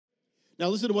Now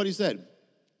listen to what he said.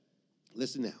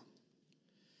 Listen now.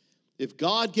 If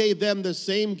God gave them the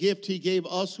same gift he gave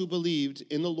us who believed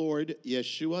in the Lord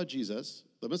Yeshua, Jesus,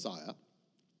 the Messiah,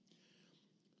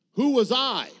 who was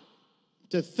I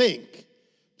to think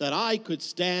that I could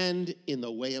stand in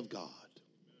the way of God?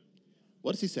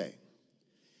 What is he saying?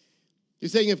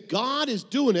 He's saying if God is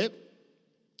doing it,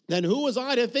 then who was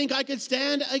I to think I could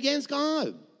stand against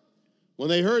God? When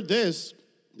they heard this,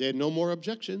 they had no more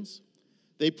objections.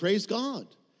 They praised God,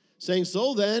 saying,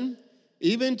 so then,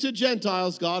 even to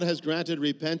Gentiles, God has granted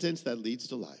repentance that leads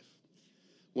to life.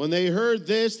 When they heard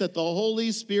this, that the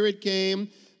Holy Spirit came,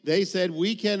 they said,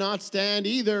 we cannot stand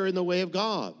either in the way of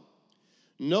God.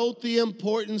 Note the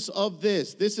importance of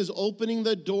this. This is opening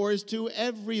the doors to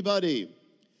everybody.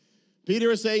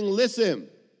 Peter is saying, listen,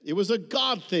 it was a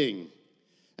God thing.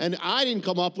 And I didn't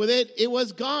come up with it. It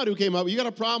was God who came up. You got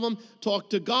a problem? Talk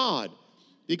to God.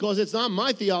 Because it's not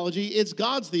my theology, it's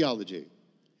God's theology.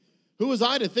 Who was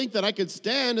I to think that I could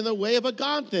stand in the way of a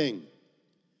God thing?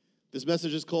 This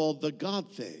message is called the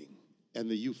God thing and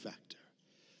the you factor.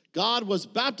 God was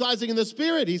baptizing in the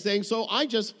Spirit. He's saying, so I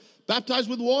just baptized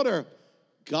with water.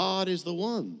 God is the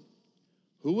one.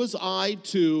 Who was I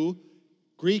to,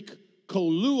 Greek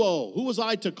koluo, who was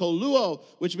I to koluo,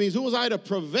 which means who was I to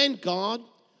prevent God,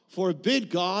 forbid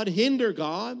God, hinder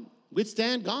God,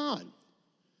 withstand God?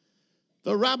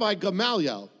 The Rabbi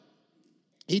Gamaliel,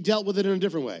 he dealt with it in a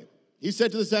different way. He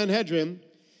said to the Sanhedrin,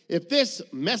 if this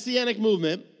messianic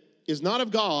movement is not of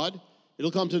God,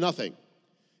 it'll come to nothing.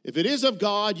 If it is of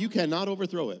God, you cannot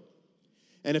overthrow it.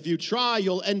 And if you try,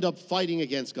 you'll end up fighting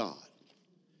against God.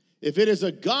 If it is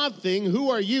a God thing, who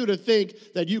are you to think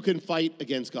that you can fight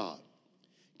against God?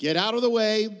 Get out of the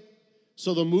way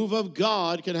so the move of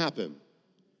God can happen.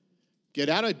 Get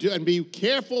out of it and be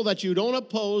careful that you don't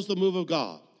oppose the move of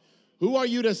God. Who are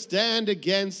you to stand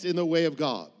against in the way of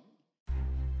God?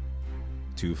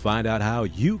 To find out how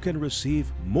you can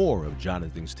receive more of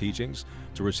Jonathan's teachings,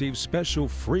 to receive special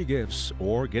free gifts,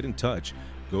 or get in touch,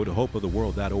 go to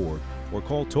hopeoftheworld.org or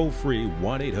call toll-free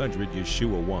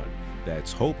 1-800-YESHUA-1.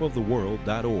 That's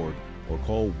hopeoftheworld.org or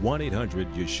call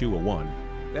 1-800-YESHUA-1.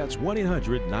 That's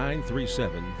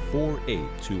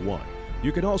 1-800-937-4821.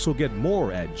 You can also get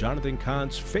more at Jonathan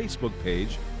Cahn's Facebook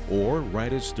page or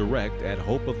write us direct at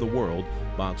Hope of the World,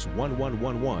 Box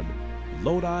 1111,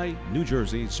 Lodi, New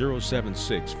Jersey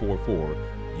 07644,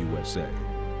 USA.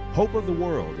 Hope of the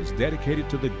World is dedicated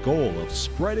to the goal of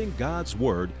spreading God's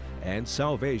Word and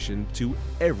salvation to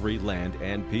every land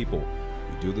and people.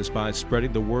 We do this by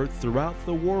spreading the Word throughout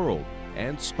the world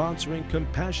and sponsoring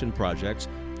compassion projects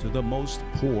to the most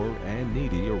poor and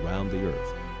needy around the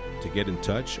earth. To get in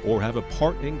touch or have a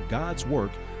part in God's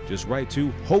work, just write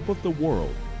to Hope of the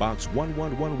World, Box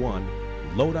 1111,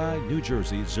 Lodi, New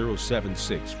Jersey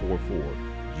 07644,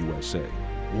 USA.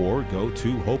 Or go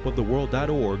to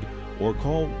hopeoftheworld.org or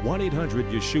call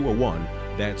 1-800-YESHUA-1.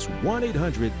 That's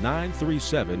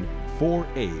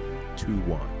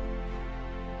 1-800-937-4821.